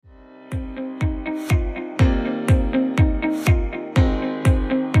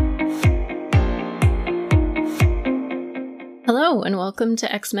Hello, and welcome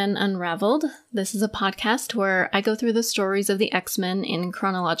to X-Men Unraveled. This is a podcast where I go through the stories of the X-Men in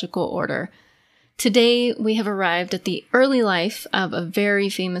chronological order. Today, we have arrived at the early life of a very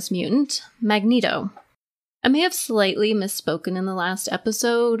famous mutant, Magneto. I may have slightly misspoken in the last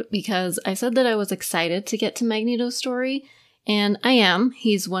episode because I said that I was excited to get to Magneto's story, and I am.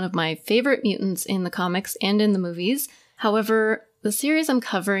 He's one of my favorite mutants in the comics and in the movies. However, the series I'm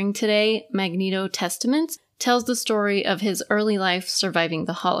covering today, Magneto Testament, tells the story of his early life surviving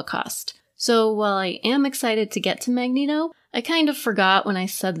the Holocaust. So while I am excited to get to Magneto, I kind of forgot when I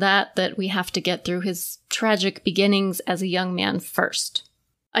said that we have to get through his tragic beginnings as a young man first.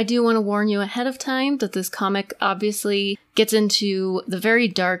 I do want to warn you ahead of time that this comic obviously gets into the very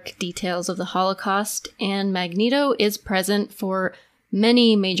dark details of the Holocaust, and Magneto is present for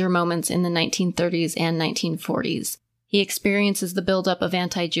many major moments in the 1930s and 1940s. He experiences the buildup of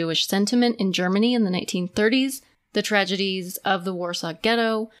anti-Jewish sentiment in Germany in the 1930s, the tragedies of the Warsaw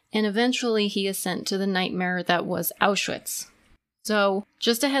Ghetto, and eventually he is sent to the nightmare that was Auschwitz. So,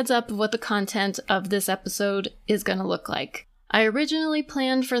 just a heads up of what the content of this episode is going to look like. I originally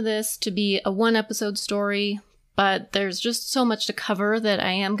planned for this to be a one-episode story, but there's just so much to cover that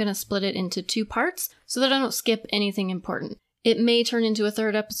I am going to split it into two parts so that I don't skip anything important. It may turn into a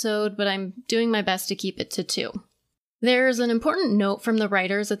third episode, but I'm doing my best to keep it to two. There's an important note from the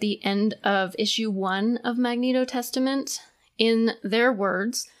writers at the end of issue 1 of Magneto Testament. In their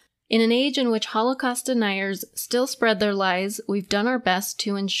words, "In an age in which Holocaust deniers still spread their lies, we've done our best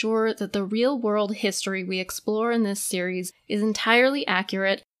to ensure that the real-world history we explore in this series is entirely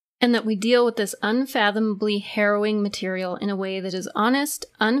accurate and that we deal with this unfathomably harrowing material in a way that is honest,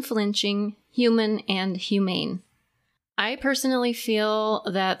 unflinching, human, and humane." I personally feel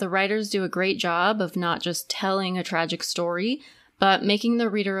that the writers do a great job of not just telling a tragic story, but making the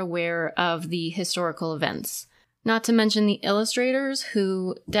reader aware of the historical events. Not to mention the illustrators,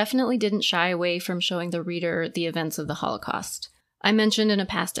 who definitely didn't shy away from showing the reader the events of the Holocaust. I mentioned in a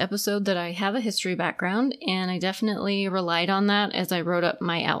past episode that I have a history background, and I definitely relied on that as I wrote up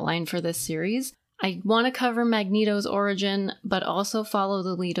my outline for this series. I want to cover Magneto's origin, but also follow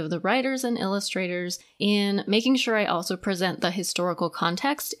the lead of the writers and illustrators in making sure I also present the historical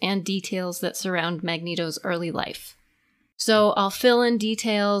context and details that surround Magneto's early life. So I'll fill in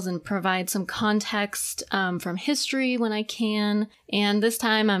details and provide some context from history when I can, and this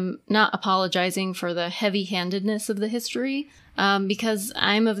time I'm not apologizing for the heavy-handedness of the history, because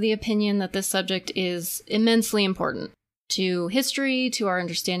I'm of the opinion that this subject is immensely important to history, to our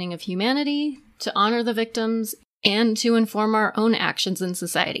understanding of humanity, to honor the victims, and to inform our own actions in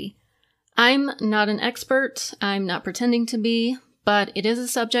society. I'm not an expert, I'm not pretending to be, but it is a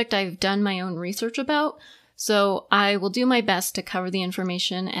subject I've done my own research about, so I will do my best to cover the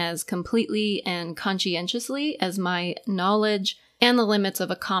information as completely and conscientiously as my knowledge and the limits of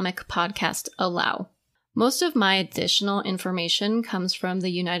a comic podcast allow. Most of my additional information comes from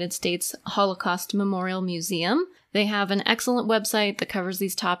the United States Holocaust Memorial Museum. They have an excellent website that covers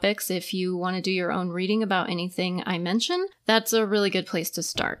these topics. If you want to do your own reading about anything I mention, that's a really good place to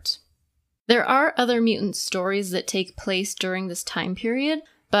start. There are other mutant stories that take place during this time period,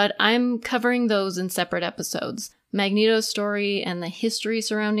 but I'm covering those in separate episodes. Magneto's story and the history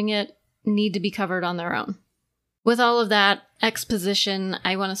surrounding it need to be covered on their own. With all of that exposition,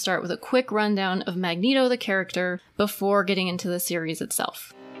 I want to start with a quick rundown of Magneto the character before getting into the series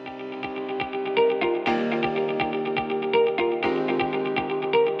itself.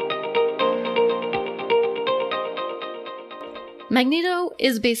 Magneto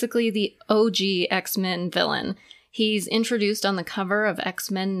is basically the OG X-Men villain. He's introduced on the cover of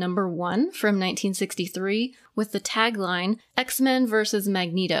X-Men #1 from 1963 with the tagline, "X-Men vs.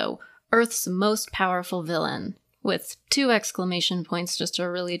 Magneto, Earth's most powerful villain," with 2 exclamation points just to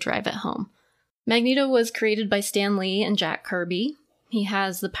really drive it home. Magneto was created by Stan Lee and Jack Kirby. He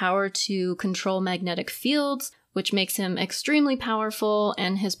has the power to control magnetic fields, which makes him extremely powerful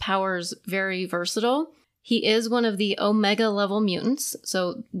and his powers very versatile. He is one of the Omega-level mutants,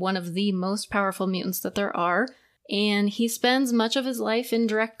 so one of the most powerful mutants that there are, and he spends much of his life in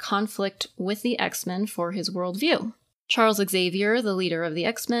direct conflict with the X-Men for his worldview. Charles Xavier, the leader of the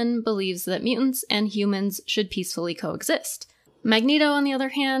X-Men, believes that mutants and humans should peacefully coexist. Magneto, on the other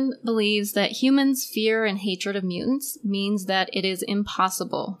hand, believes that humans' fear and hatred of mutants means that it is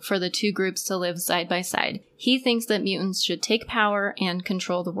impossible for the two groups to live side by side. He thinks that mutants should take power and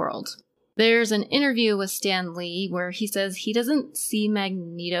control the world. There's an interview with Stan Lee where he says he doesn't see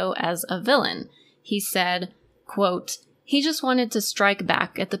Magneto as a villain. He said, quote, "He just wanted to strike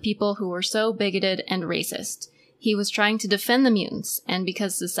back at the people who were so bigoted and racist. He was trying to defend the mutants, and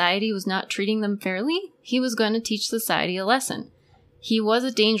because society was not treating them fairly, he was going to teach society a lesson. He was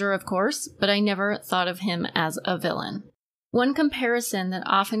a danger, of course, but I never thought of him as a villain. One comparison that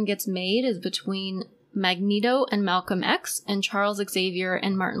often gets made is between Magneto and Malcolm X and Charles Xavier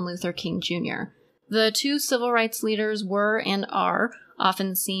and Martin Luther King Jr. The two civil rights leaders were and are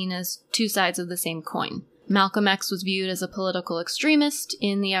often seen as two sides of the same coin. Malcolm X was viewed as a political extremist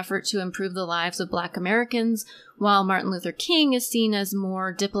in the effort to improve the lives of Black Americans, while Martin Luther King is seen as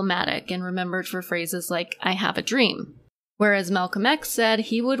more diplomatic and remembered for phrases like, "I have a dream." Whereas Malcolm X said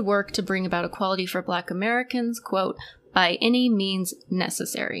he would work to bring about equality for Black Americans, quote, "by any means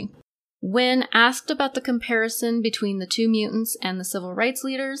necessary." When asked about the comparison between the two mutants and the civil rights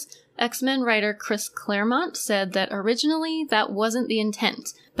leaders, X-Men writer Chris Claremont said that originally that wasn't the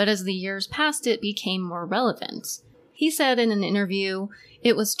intent, but as the years passed it became more relevant. He said in an interview,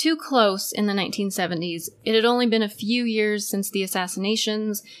 "It was too close in the 1970s. It had only been a few years since the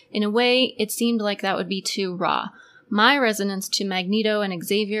assassinations. In a way, it seemed like that would be too raw. My resonance to Magneto and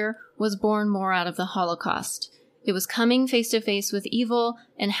Xavier was born more out of the Holocaust. It was coming face to face with evil,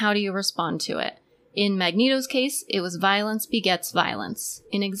 and how do you respond to it? In Magneto's case, it was violence begets violence.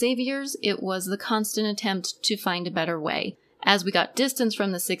 In Xavier's, it was the constant attempt to find a better way. As we got distance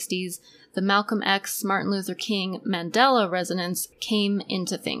from the 60s, the Malcolm X, Martin Luther King, Mandela resonance came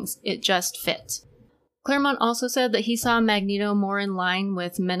into things. It just fit." Claremont also said that he saw Magneto more in line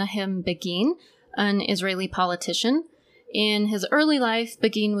with Menachem Begin, an Israeli politician. In his early life,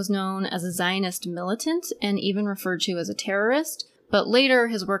 Begin was known as a Zionist militant and even referred to as a terrorist, but later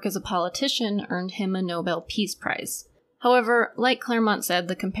his work as a politician earned him a Nobel Peace Prize. However, like Claremont said,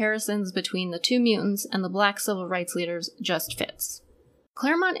 the comparisons between the two mutants and the Black civil rights leaders just fits.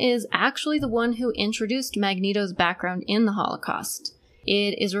 Claremont is actually the one who introduced Magneto's background in the Holocaust.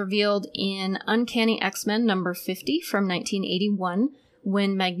 It is revealed in Uncanny X-Men number 50 from 1981,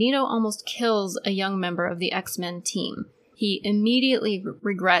 when Magneto almost kills a young member of the X-Men team. He immediately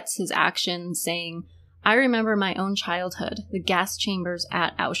regrets his actions, saying, "I remember my own childhood, the gas chambers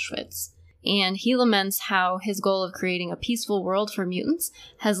at Auschwitz." And he laments how his goal of creating a peaceful world for mutants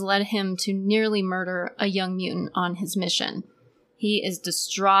has led him to nearly murder a young mutant on his mission. He is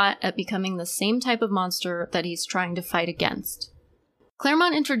distraught at becoming the same type of monster that he's trying to fight against.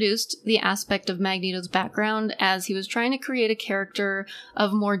 Claremont introduced the aspect of Magneto's background as he was trying to create a character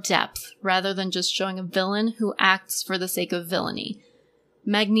of more depth, rather than just showing a villain who acts for the sake of villainy.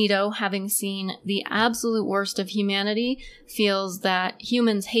 Magneto, having seen the absolute worst of humanity, feels that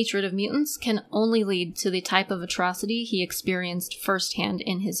humans' hatred of mutants can only lead to the type of atrocity he experienced firsthand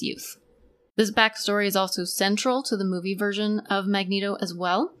in his youth. This backstory is also central to the movie version of Magneto as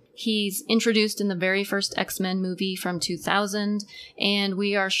well. He's introduced in the very first X-Men movie from 2000, and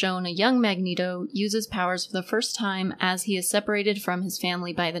we are shown a young Magneto use his powers for the first time as he is separated from his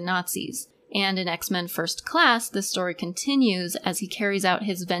family by the Nazis. And in X-Men First Class, this story continues as he carries out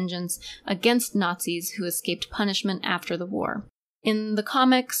his vengeance against Nazis who escaped punishment after the war. In the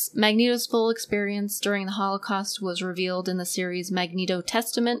comics, Magneto's full experience during the Holocaust was revealed in the series Magneto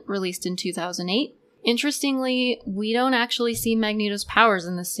Testament, released in 2008. Interestingly, we don't actually see Magneto's powers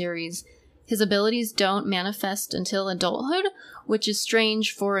in this series. His abilities don't manifest until adulthood, which is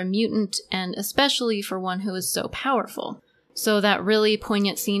strange for a mutant and especially for one who is so powerful. So that really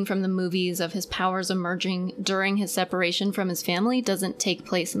poignant scene from the movies of his powers emerging during his separation from his family doesn't take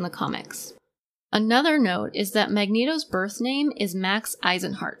place in the comics. Another note is that Magneto's birth name is Max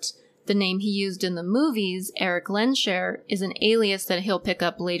Eisenhart. The name he used in the movies, Eric Lenscher, is an alias that he'll pick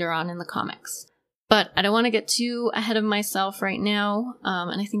up later on in the comics. But I don't want to get too ahead of myself right now,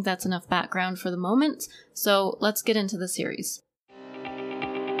 and I think that's enough background for the moment, so let's get into the series.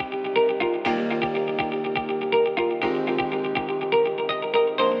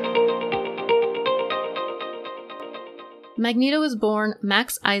 Magneto was born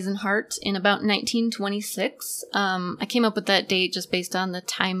Max Eisenhart in about 1926. I came up with that date just based on the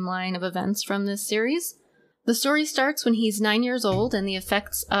timeline of events from this series. The story starts when he's 9 years old and the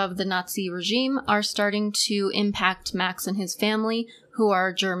effects of the Nazi regime are starting to impact Max and his family, who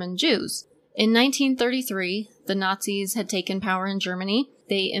are German Jews. In 1933, the Nazis had taken power in Germany.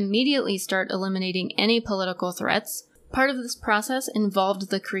 They immediately start eliminating any political threats. Part of this process involved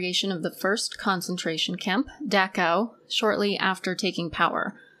the creation of the first concentration camp, Dachau, shortly after taking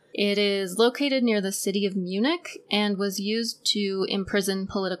power. It is located near the city of Munich and was used to imprison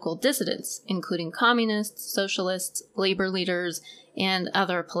political dissidents, including communists, socialists, labor leaders, and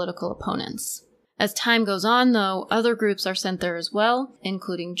other political opponents. As time goes on, though, other groups are sent there as well,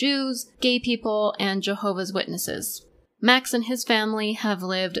 including Jews, gay people, and Jehovah's Witnesses. Max and his family have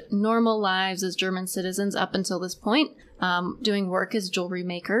lived normal lives as German citizens up until this point, doing work as jewelry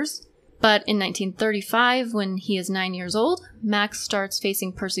makers. But in 1935, when he is 9 years old, Max starts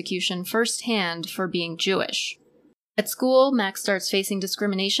facing persecution firsthand for being Jewish. At school, Max starts facing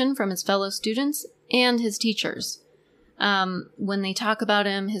discrimination from his fellow students and his teachers. When they talk about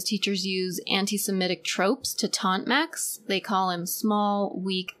him, his teachers use anti-Semitic tropes to taunt Max. They call him small,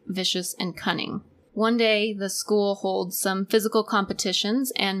 weak, vicious, and cunning. One day, the school holds some physical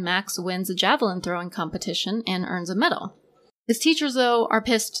competitions, and Max wins a javelin throwing competition and earns a medal. His teachers, though, are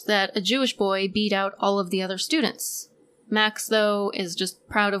pissed that a Jewish boy beat out all of the other students. Max, though, is just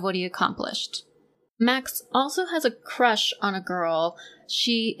proud of what he accomplished. Max also has a crush on a girl.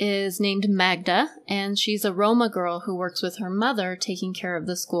 She is named Magda, and she's a Roma girl who works with her mother taking care of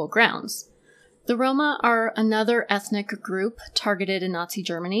the school grounds. The Roma are another ethnic group targeted in Nazi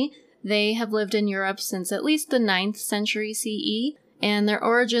Germany. They have lived in Europe since at least the 9th century CE, and their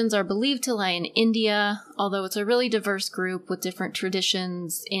origins are believed to lie in India, although it's a really diverse group with different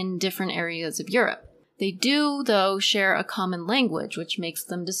traditions in different areas of Europe. They do, though, share a common language, which makes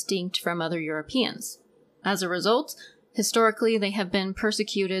them distinct from other Europeans. As a result, historically they have been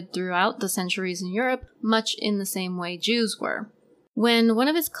persecuted throughout the centuries in Europe, much in the same way Jews were. When one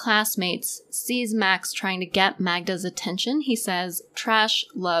of his classmates sees Max trying to get Magda's attention, he says, "Trash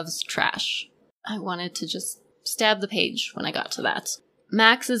loves trash." I wanted to just stab the page when I got to that.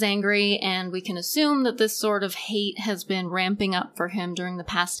 Max is angry, and we can assume that this sort of hate has been ramping up for him during the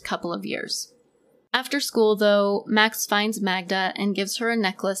past couple of years. After school, though, Max finds Magda and gives her a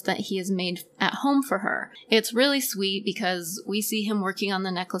necklace that he has made at home for her. It's really sweet because we see him working on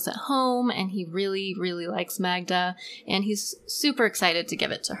the necklace at home, and he really, really likes Magda, and he's super excited to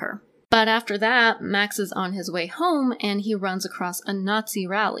give it to her. But after that, Max is on his way home, and he runs across a Nazi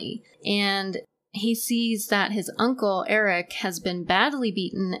rally, and he sees that his uncle, Eric, has been badly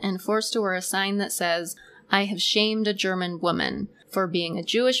beaten and forced to wear a sign that says, "I have shamed a German woman," for being a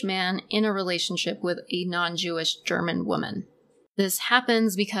Jewish man in a relationship with a non-Jewish German woman. This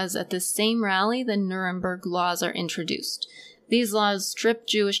happens because at this same rally, the Nuremberg laws are introduced. These laws strip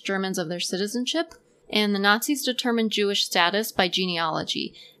Jewish Germans of their citizenship, and the Nazis determine Jewish status by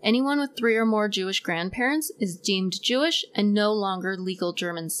genealogy. Anyone with 3 or more Jewish grandparents is deemed Jewish and no longer legal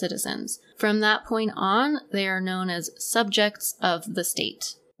German citizens. From that point on, they are known as subjects of the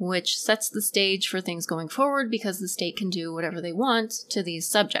state, which sets the stage for things going forward because the state can do whatever they want to these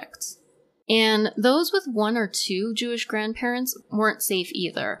subjects. And those with 1 or 2 Jewish grandparents weren't safe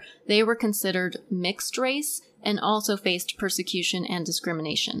either. They were considered mixed race and also faced persecution and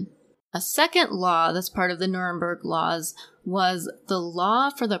discrimination. A second law that's part of the Nuremberg laws was the law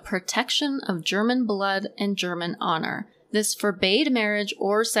for the protection of German blood and German honor. This forbade marriage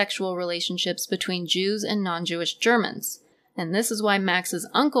or sexual relationships between Jews and non-Jewish Germans. And this is why Max's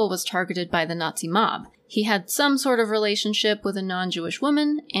uncle was targeted by the Nazi mob. He had some sort of relationship with a non-Jewish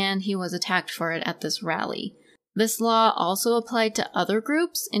woman, and he was attacked for it at this rally. This law also applied to other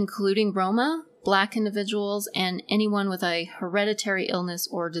groups, including Roma, Black individuals, and anyone with a hereditary illness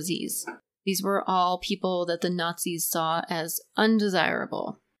or disease. These were all people that the Nazis saw as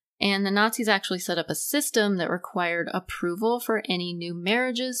undesirable. And the Nazis actually set up a system that required approval for any new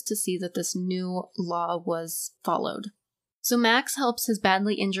marriages to see that this new law was followed. So Max helps his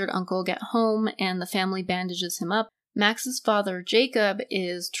badly injured uncle get home, and the family bandages him up. Max's father, Jacob,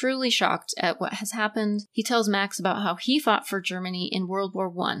 is truly shocked at what has happened. He tells Max about how he fought for Germany in World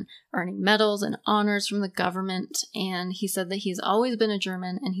War I, earning medals and honors from the government, and he said that he's always been a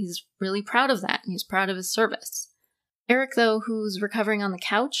German, and he's really proud of that, and he's proud of his service. Eric, though, who's recovering on the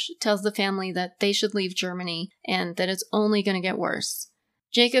couch, tells the family that they should leave Germany, and that it's only going to get worse.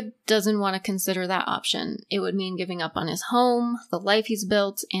 Jacob doesn't want to consider that option. It would mean giving up on his home, the life he's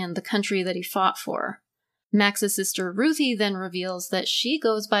built, and the country that he fought for. Max's sister Ruthie then reveals that she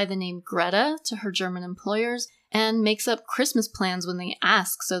goes by the name Greta to her German employers and makes up Christmas plans when they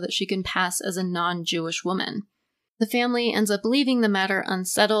ask so that she can pass as a non-Jewish woman. The family ends up leaving the matter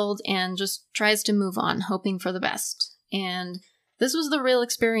unsettled and just tries to move on, hoping for the best. And this was the real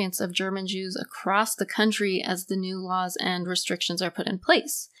experience of German Jews across the country as the new laws and restrictions are put in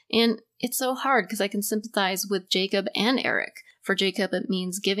place. And it's so hard because I can sympathize with Jacob and Eric. For Jacob, it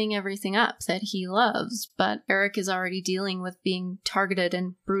means giving everything up that he loves, but Eric is already dealing with being targeted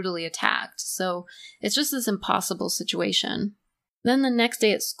and brutally attacked, so it's just this impossible situation. Then the next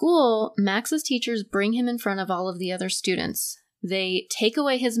day at school, Max's teachers bring him in front of all of the other students. They take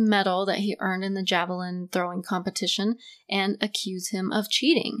away his medal that he earned in the javelin throwing competition and accuse him of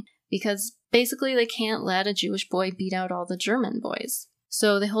cheating, because basically they can't let a Jewish boy beat out all the German boys.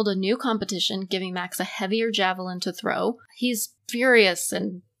 So they hold a new competition, giving Max a heavier javelin to throw. He's furious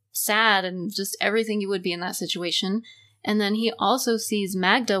and sad and just everything you would be in that situation. And then he also sees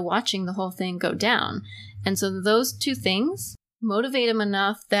Magda watching the whole thing go down. And so those two things motivate him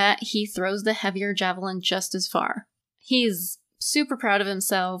enough that he throws the heavier javelin just as far. He's super proud of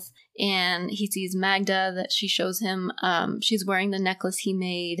himself, and he sees Magda, that she shows him she's wearing the necklace he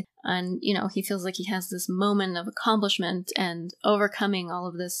made, and he feels like he has this moment of accomplishment and overcoming all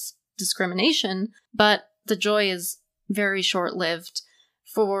of this discrimination. But the joy is very short-lived.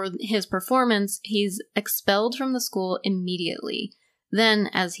 For his performance, he's expelled from the school immediately. Then,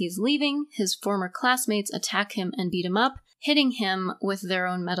 as he's leaving, his former classmates attack him and beat him up, hitting him with their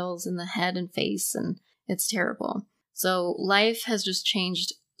own medals in the head and face, and it's terrible. So life has just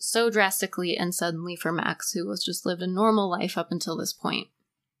changed so drastically and suddenly for Max, who has just lived a normal life up until this point.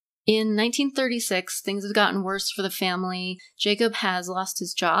 In 1936, things have gotten worse for the family. Jacob has lost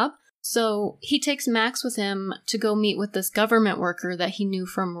his job, so he takes Max with him to go meet with this government worker that he knew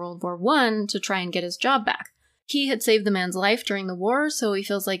from World War I to try and get his job back. He had saved the man's life during the war, so he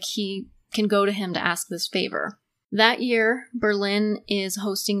feels like he can go to him to ask this favor. That year, Berlin is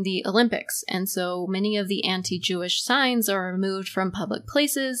hosting the Olympics, and so many of the anti-Jewish signs are removed from public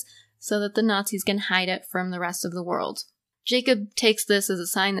places so that the Nazis can hide it from the rest of the world. Jacob takes this as a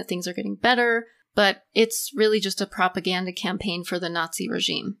sign that things are getting better, but it's really just a propaganda campaign for the Nazi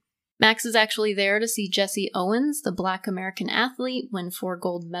regime. Max is actually there to see Jesse Owens, the Black American athlete, win 4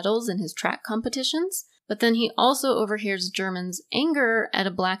 gold medals in his track competitions, but then he also overhears Germans' anger at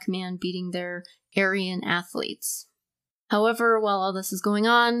a black man beating their Aryan athletes. However, while all this is going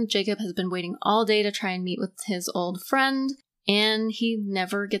on, Jacob has been waiting all day to try and meet with his old friend, and he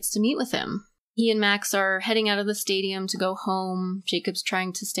never gets to meet with him. He and Max are heading out of the stadium to go home. Jacob's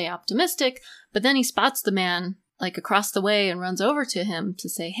trying to stay optimistic, but then he spots the man, across the way, and runs over to him to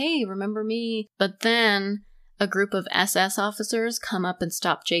say, "Hey, remember me?" But then a group of SS officers come up and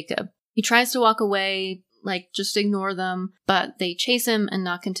stop Jacob. He tries to walk away, just ignore them, but they chase him and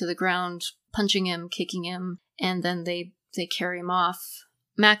knock him to the ground, punching him, kicking him, and then they carry him off.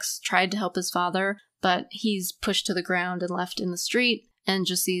 Max tried to help his father, but he's pushed to the ground and left in the street, and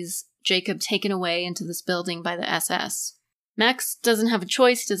just sees Jacob taken away into this building by the SS. Max doesn't have a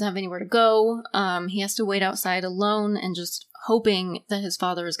choice. He doesn't have anywhere to go. He has to wait outside alone and just hoping that his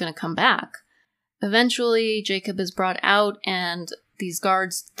father is going to come back. Eventually, Jacob is brought out, and these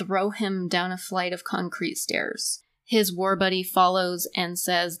guards throw him down a flight of concrete stairs. His war buddy follows and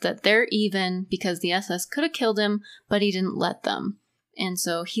says that they're even because the SS could have killed him, but he didn't let them. And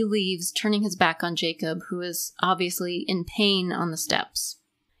so he leaves, turning his back on Jacob, who is obviously in pain on the steps.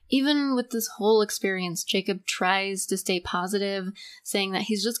 Even with this whole experience, Jacob tries to stay positive, saying that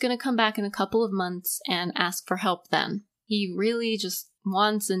he's just going to come back in a couple of months and ask for help then. He really just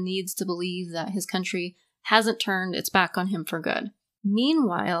wants and needs to believe that his country hasn't turned its back on him for good.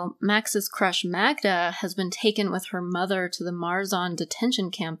 Meanwhile, Max's crush Magda has been taken with her mother to the Marzahn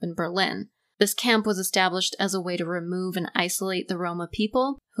detention camp in Berlin. This camp was established as a way to remove and isolate the Roma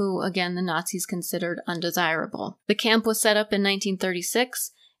people, who, again, the Nazis considered undesirable. The camp was set up in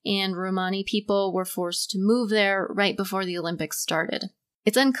 1936, and Romani people were forced to move there right before the Olympics started.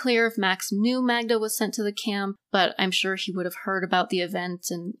 It's unclear if Max knew Magda was sent to the camp, but I'm sure he would have heard about the event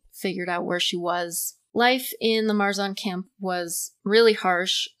and figured out where she was. Life in the Marzahn camp was really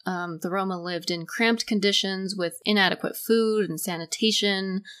harsh. The Roma lived in cramped conditions with inadequate food and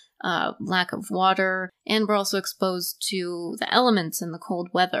sanitation, lack of water, and were also exposed to the elements and the cold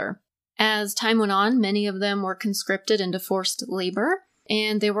weather. As time went on, many of them were conscripted into forced labor,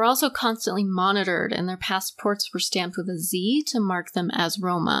 and they were also constantly monitored, and their passports were stamped with a Z to mark them as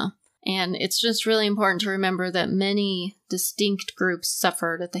Roma. And it's just really important to remember that many distinct groups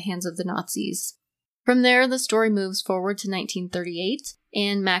suffered at the hands of the Nazis. From there, the story moves forward to 1938,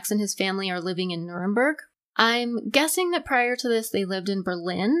 and Max and his family are living in Nuremberg. I'm guessing that prior to this, they lived in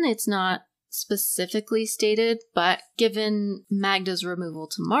Berlin. It's not specifically stated, but given Magda's removal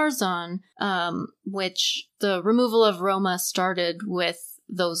to Marzahn, which the removal of Roma started with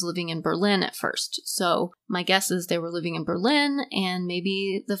those living in Berlin at first. So my guess is they were living in Berlin, and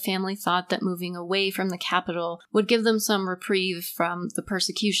maybe the family thought that moving away from the capital would give them some reprieve from the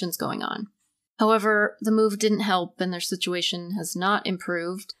persecutions going on. However, the move didn't help, and their situation has not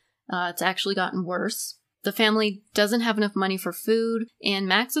improved. It's actually gotten worse. The family doesn't have enough money for food, and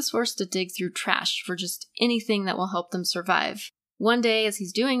Max is forced to dig through trash for just anything that will help them survive. One day, as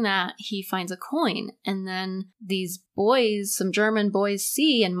he's doing that, he finds a coin, and then these boys, some German boys,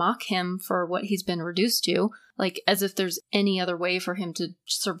 see and mock him for what he's been reduced to, as if there's any other way for him to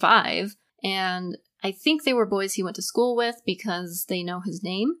survive. And I think they were boys he went to school with because they know his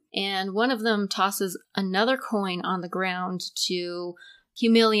name. And one of them tosses another coin on the ground to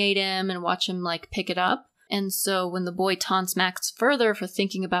humiliate him and watch him pick it up. And so when the boy taunts Max further for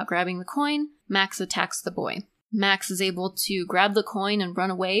thinking about grabbing the coin, Max attacks the boy. Max is able to grab the coin and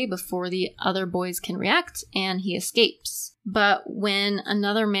run away before the other boys can react, and he escapes. But when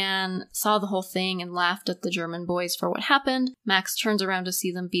another man saw the whole thing and laughed at the German boys for what happened, Max turns around to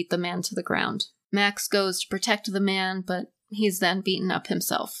see them beat the man to the ground. Max goes to protect the man, but he's then beaten up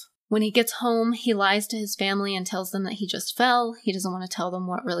himself. When he gets home, he lies to his family and tells them that he just fell. He doesn't want to tell them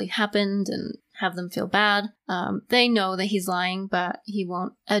what really happened and have them feel bad. They know that he's lying, but he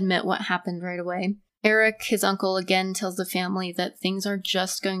won't admit what happened right away. Eric, his uncle, again tells the family that things are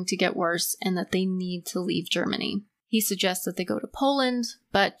just going to get worse and that they need to leave Germany. He suggests that they go to Poland,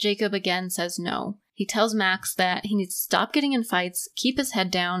 but Jacob again says no. He tells Max that he needs to stop getting in fights, keep his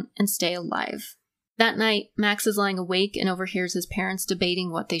head down, and stay alive. That night, Max is lying awake and overhears his parents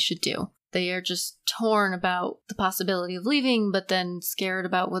debating what they should do. They are just torn about the possibility of leaving, but then scared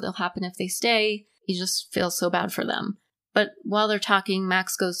about what will happen if they stay. He just feels so bad for them. But while they're talking,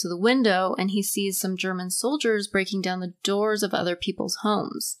 Max goes to the window and he sees some German soldiers breaking down the doors of other people's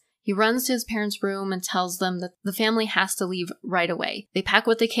homes. He runs to his parents' room and tells them that the family has to leave right away. They pack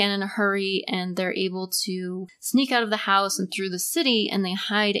what they can in a hurry and they're able to sneak out of the house and through the city, and they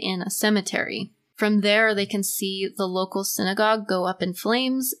hide in a cemetery. From there, they can see the local synagogue go up in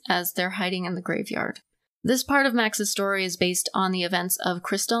flames as they're hiding in the graveyard. This part of Max's story is based on the events of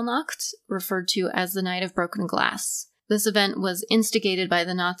Kristallnacht, referred to as the Night of Broken Glass. This event was instigated by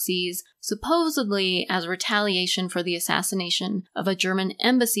the Nazis, supposedly as retaliation for the assassination of a German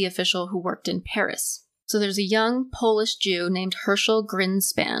embassy official who worked in Paris. So there's a young Polish Jew named Herschel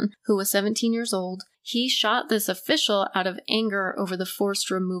Grinspan, who was 17 years old. He shot this official out of anger over the forced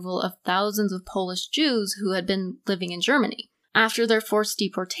removal of thousands of Polish Jews who had been living in Germany. After their forced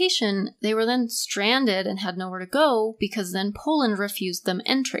deportation, they were then stranded and had nowhere to go because then Poland refused them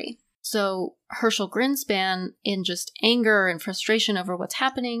entry. So Herschel Grinspan, in just anger and frustration over what's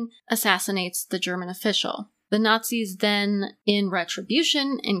happening, assassinates the German official. The Nazis then, in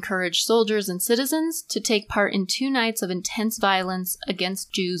retribution, encouraged soldiers and citizens to take part in 2 nights of intense violence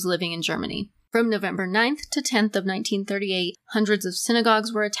against Jews living in Germany. From November 9th to 10th of 1938, hundreds of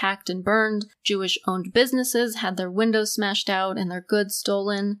synagogues were attacked and burned, Jewish-owned businesses had their windows smashed out and their goods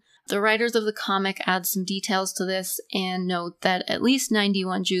stolen. The writers of the comic add some details to this and note that at least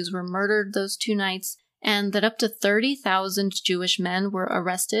 91 Jews were murdered those 2 nights, and that up to 30,000 Jewish men were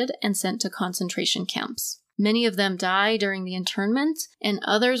arrested and sent to concentration camps. Many of them died during the internment, and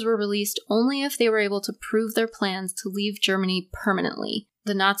others were released only if they were able to prove their plans to leave Germany permanently.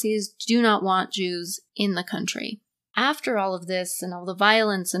 The Nazis do not want Jews in the country. After all of this and all the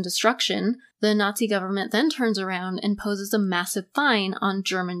violence and destruction, the Nazi government then turns around and imposes a massive fine on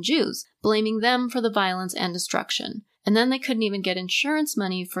German Jews, blaming them for the violence and destruction. And then they couldn't even get insurance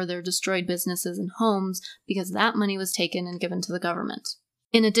money for their destroyed businesses and homes because that money was taken and given to the government.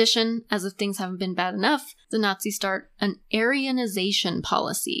 In addition, as if things haven't been bad enough, the Nazis start an Aryanization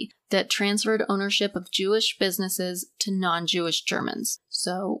policy that transferred ownership of Jewish businesses to non-Jewish Germans.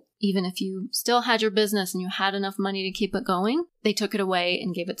 So even if you still had your business and you had enough money to keep it going, they took it away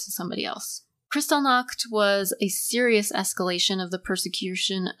and gave it to somebody else. Kristallnacht was a serious escalation of the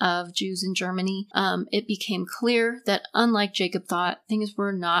persecution of Jews in Germany. It became clear that, unlike Jacob thought, things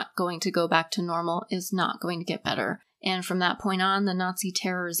were not going to go back to normal, is not going to get better. And from that point on, the Nazi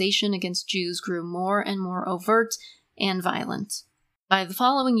terrorization against Jews grew more and more overt and violent. By the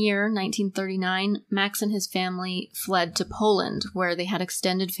following year, 1939, Max and his family fled to Poland, where they had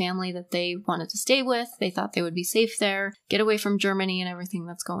extended family that they wanted to stay with. They thought they would be safe there, get away from Germany and everything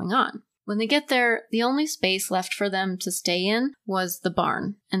that's going on. When they get there, the only space left for them to stay in was the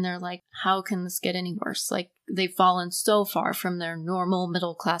barn. And they're like, how can this get any worse? Like, they've fallen so far from their normal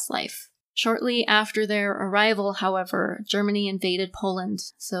middle-class life. Shortly after their arrival, however, Germany invaded Poland.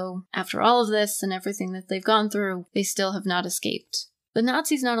 So after all of this and everything that they've gone through, they still have not escaped. The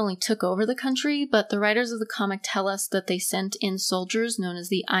Nazis not only took over the country, but the writers of the comic tell us that they sent in soldiers known as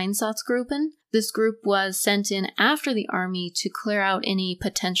the Einsatzgruppen. This group was sent in after the army to clear out any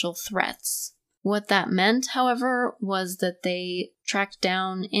potential threats. What that meant, however, was that they tracked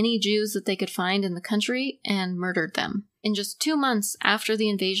down any Jews that they could find in the country and murdered them. In just 2 months after the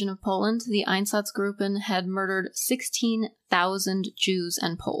invasion of Poland, the Einsatzgruppen had murdered 16,000 Jews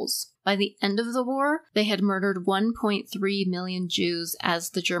and Poles. By the end of the war, they had murdered 1.3 million Jews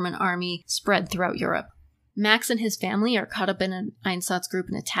as the German army spread throughout Europe. Max and his family are caught up in an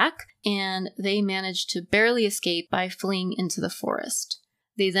Einsatzgruppen attack, and they manage to barely escape by fleeing into the forest.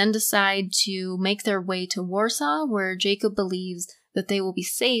 They then decide to make their way to Warsaw, where Jacob believes that they will be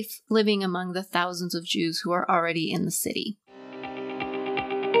safe living among the thousands of Jews who are already in the city.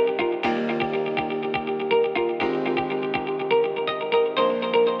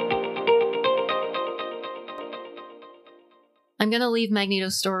 I'm going to leave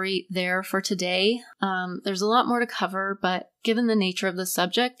Magneto's story there for today. There's a lot more to cover, but given the nature of the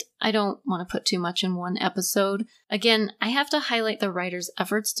subject, I don't want to put too much in one episode. Again, I have to highlight the writer's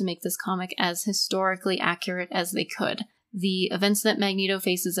efforts to make this comic as historically accurate as they could. The events that Magneto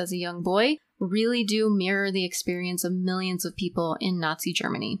faces as a young boy really do mirror the experience of millions of people in Nazi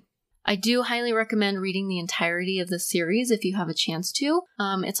Germany. I do highly recommend reading the entirety of the series if you have a chance to.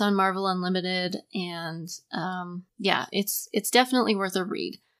 It's on Marvel Unlimited, and it's definitely worth a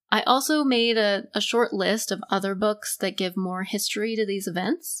read. I also made a short list of other books that give more history to these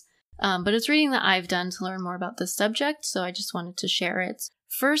events, but it's reading that I've done to learn more about this subject, so I just wanted to share it.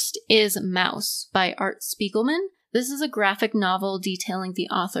 First is Maus by Art Spiegelman. This is a graphic novel detailing the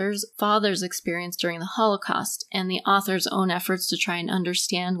author's father's experience during the Holocaust and the author's own efforts to try and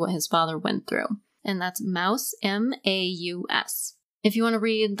understand what his father went through. And that's Maus, M-A-U-S. If you want to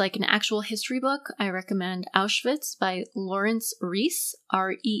read like an actual history book, I recommend Auschwitz by Lawrence Rees,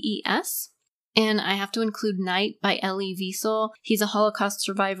 R-E-E-S. And I have to include Night by Elie Wiesel. He's a Holocaust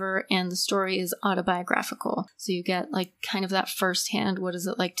survivor, and the story is autobiographical. So you get like kind of that firsthand, what is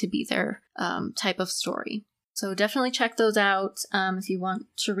it like to be there type of story. So definitely check those out if you want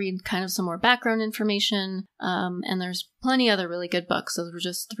to read kind of some more background information. And there's plenty other really good books. Those were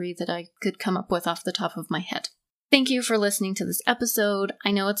just 3 that I could come up with off the top of my head. Thank you for listening to this episode.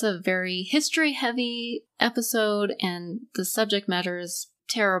 I know it's a very history-heavy episode, and the subject matter is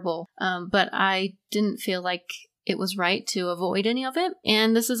terrible, but I didn't feel like it was right to avoid any of it.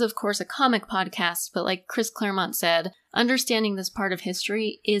 And this is, of course, a comic podcast, but like Chris Claremont said, understanding this part of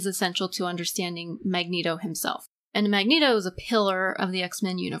history is essential to understanding Magneto himself. And Magneto is a pillar of the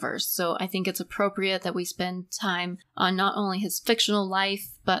X-Men universe, so I think it's appropriate that we spend time on not only his fictional life,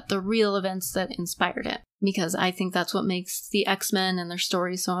 but the real events that inspired it. Because I think that's what makes the X-Men and their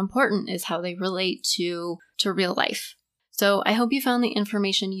stories so important, is how they relate to real life. So I hope you found the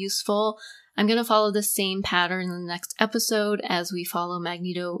information useful. I'm going to follow the same pattern in the next episode as we follow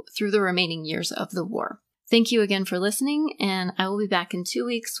Magneto through the remaining years of the war. Thank you again for listening, and I will be back in 2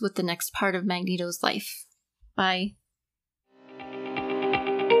 weeks with the next part of Magneto's life. Bye.